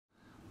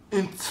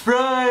It's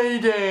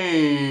Friday!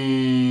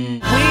 We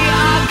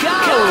are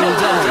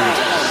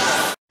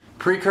golden!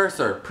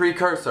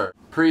 Precursor,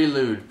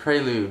 prelude,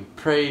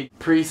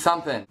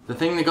 pre-something. The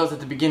thing that goes at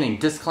the beginning,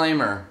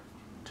 disclaimer.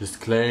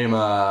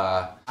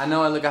 Disclaimer. I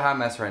know I look a hot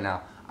mess right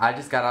now. I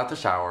just got out the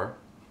shower.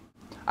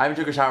 I haven't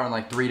took a shower in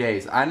like 3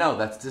 days. I know,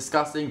 that's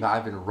disgusting, but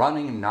I've been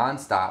running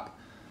non-stop.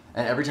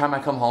 And every time I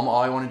come home,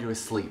 all I want to do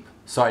is sleep.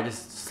 So I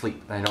just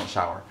sleep and I don't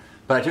shower.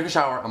 But I took a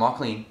shower, I'm all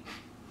clean.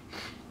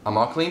 I'm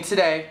all clean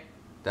today.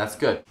 That's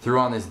good. Threw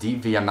on this deep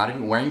V. I'm not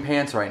even wearing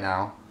pants right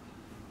now.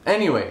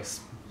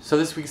 Anyways, so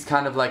this week's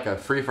kind of like a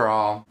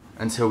free-for-all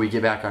until we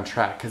get back on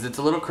track. Because it's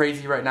a little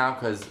crazy right now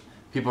because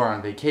people are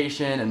on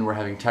vacation and we're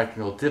having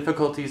technical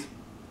difficulties.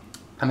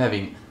 I'm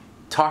having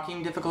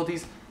talking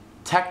difficulties.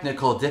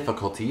 Technical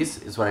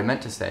difficulties is what I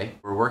meant to say.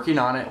 We're working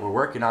on it, we're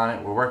working on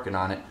it, we're working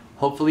on it.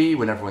 Hopefully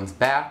when everyone's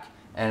back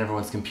and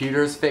everyone's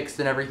computer's fixed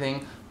and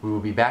everything, we will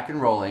be back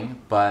and rolling.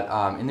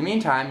 But in the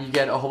meantime, you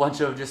get a whole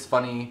bunch of just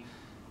funny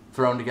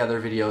thrown together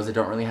videos that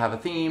don't really have a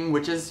theme,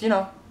 which is, you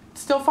know,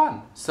 still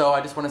fun. So I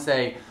just want to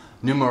say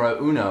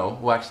numero uno,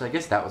 well actually I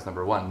guess that was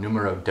number one,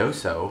 numero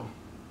doso,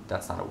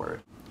 that's not a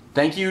word.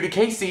 Thank you to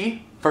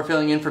Casey for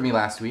filling in for me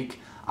last week.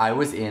 I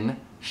was in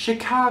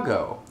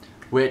Chicago,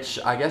 which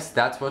I guess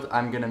that's what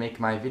I'm gonna make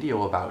my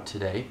video about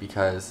today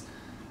because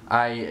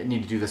I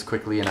need to do this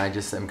quickly and I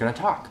just am gonna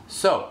talk.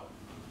 So,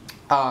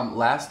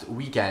 last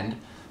weekend,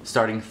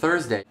 starting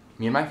Thursday,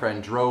 me and my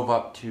friend drove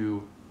up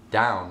to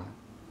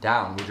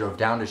we drove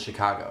down to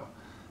Chicago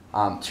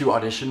to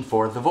audition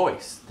for The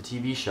Voice, the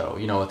TV show,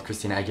 you know, with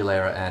Christina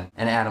Aguilera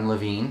and Adam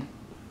Levine.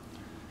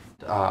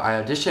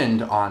 I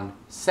auditioned on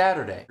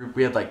Saturday.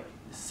 We had like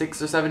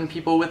 6 or 7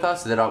 people with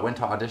us that went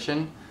to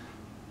audition,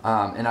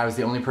 and I was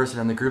the only person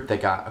in the group that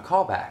got a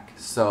call back,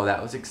 so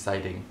that was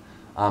exciting.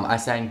 I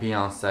sang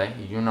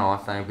Beyonce, you know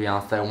I sang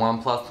Beyonce,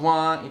 1 +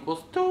 1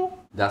 = 2.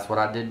 That's what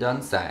I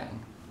done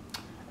sang.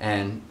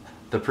 And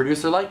the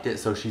producer liked it,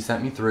 so she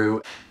sent me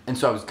through. And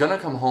so I was gonna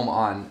come home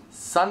on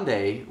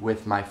Sunday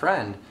with my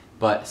friend,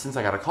 but since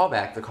I got a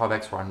callback, the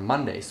callbacks were on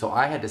Monday, so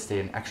I had to stay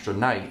an extra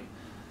night.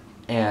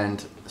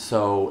 And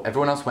so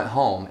everyone else went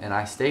home, and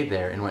I stayed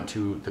there and went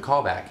to the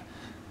callback.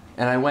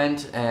 And I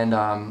went, and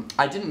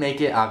I didn't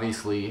make it,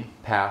 obviously,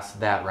 past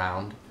that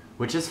round,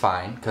 which is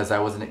fine, because I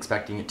wasn't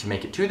expecting it to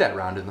make it to that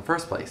round in the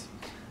first place.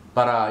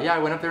 But yeah, I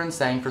went up there and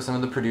sang for some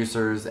of the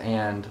producers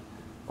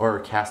or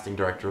casting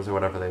directors or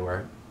whatever they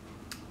were.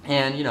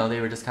 And, you know,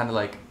 they were just kind of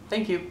like,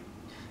 thank you.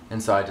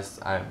 And so it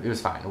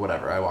was fine,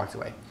 whatever, I walked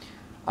away.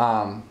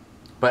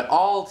 But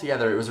all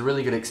together, it was a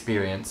really good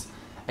experience,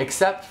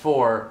 except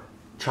for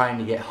trying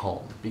to get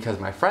home, because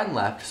my friend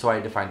left, so I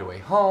had to find a way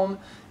home,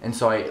 and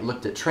so I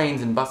looked at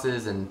trains and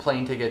buses and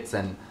plane tickets,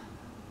 and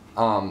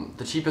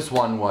the cheapest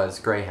one was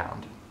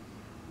Greyhound.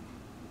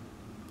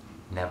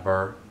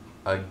 Never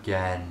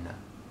again.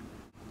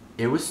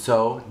 It was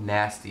so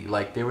nasty.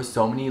 Like, there was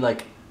so many,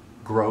 like,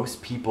 gross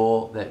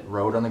people that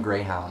rode on the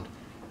Greyhound,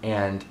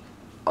 and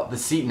the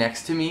seat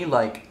next to me,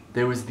 like,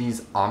 there was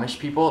these Amish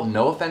people.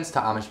 No offense to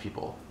Amish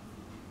people,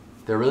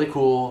 they're really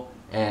cool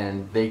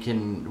and they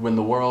can, when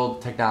the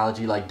world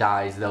technology like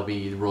dies, they'll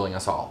be ruling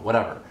us all,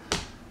 whatever.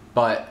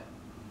 But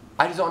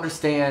I just don't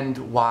understand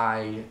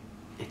why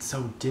it's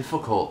so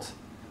difficult,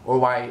 or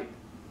why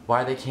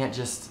they can't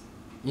just,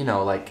 you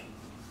know, like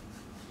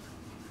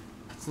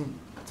put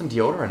some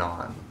deodorant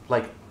on.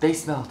 Like, they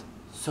smelled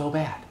so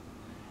bad.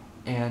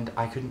 And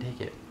I couldn't take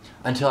it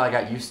until I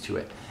got used to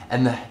it.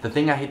 And the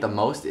thing I hate the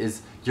most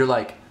is you're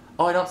like,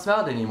 oh, I don't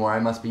smell it anymore, I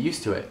must be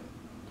used to it.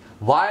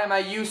 Why am I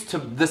used to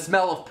the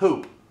smell of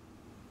poop?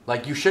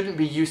 Like, you shouldn't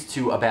be used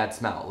to a bad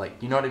smell. Like,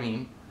 you know what I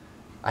mean?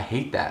 I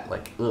hate that.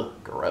 Like, ugh,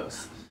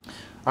 gross.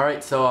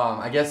 Alright, so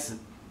I guess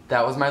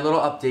that was my little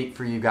update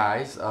for you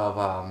guys of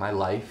my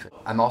life.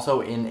 I'm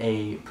also in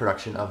a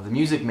production of The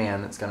Music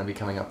Man that's going to be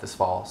coming up this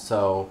fall.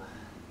 So,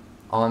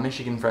 all my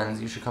Michigan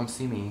friends, you should come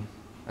see me.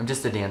 I'm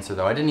just a dancer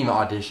though. I didn't even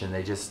audition.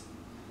 They just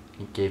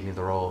gave me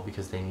the role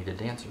because they needed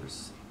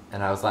dancers.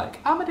 And I was like,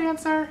 I'm a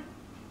dancer.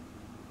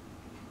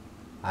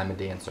 I'm a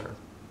dancer.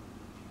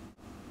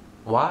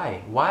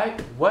 Why?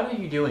 What are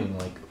you doing?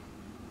 Like,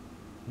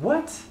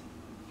 what?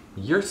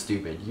 You're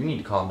stupid. You need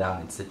to calm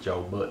down and sit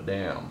your butt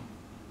down.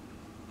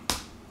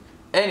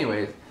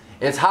 Anyways,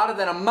 it's hotter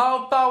than a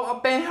mofo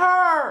up in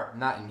here.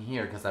 Not in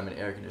here because I'm in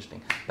air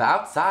conditioning. But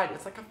outside,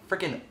 it's like a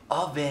freaking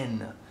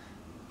oven.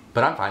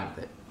 But I'm fine with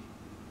it.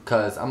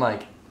 Because I'm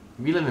like,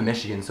 we live in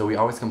Michigan, so we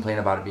always complain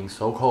about it being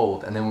so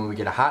cold, and then when we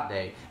get a hot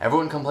day,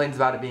 everyone complains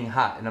about it being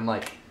hot, and I'm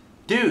like,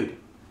 dude,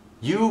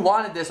 you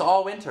wanted this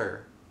all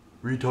winter,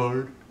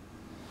 retard.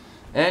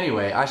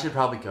 Anyway, I should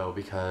probably go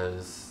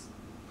because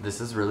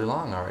this is really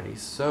long already,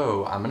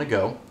 so I'm gonna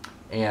go,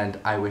 and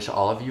I wish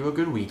all of you a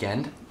good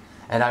weekend,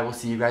 and I will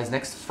see you guys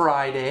next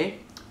Friday,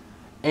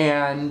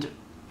 and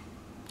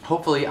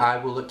hopefully I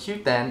will look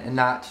cute then and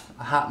not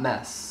a hot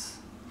mess,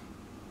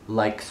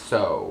 like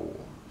so.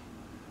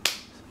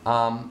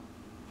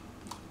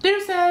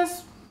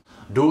 Deuces!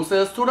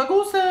 Deuces to the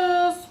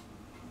gooses!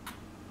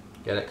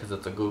 Get it? Because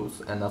it's a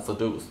goose, and that's a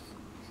deuce.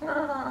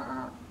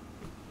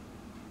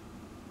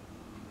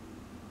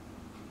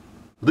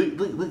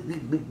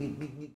 Leak.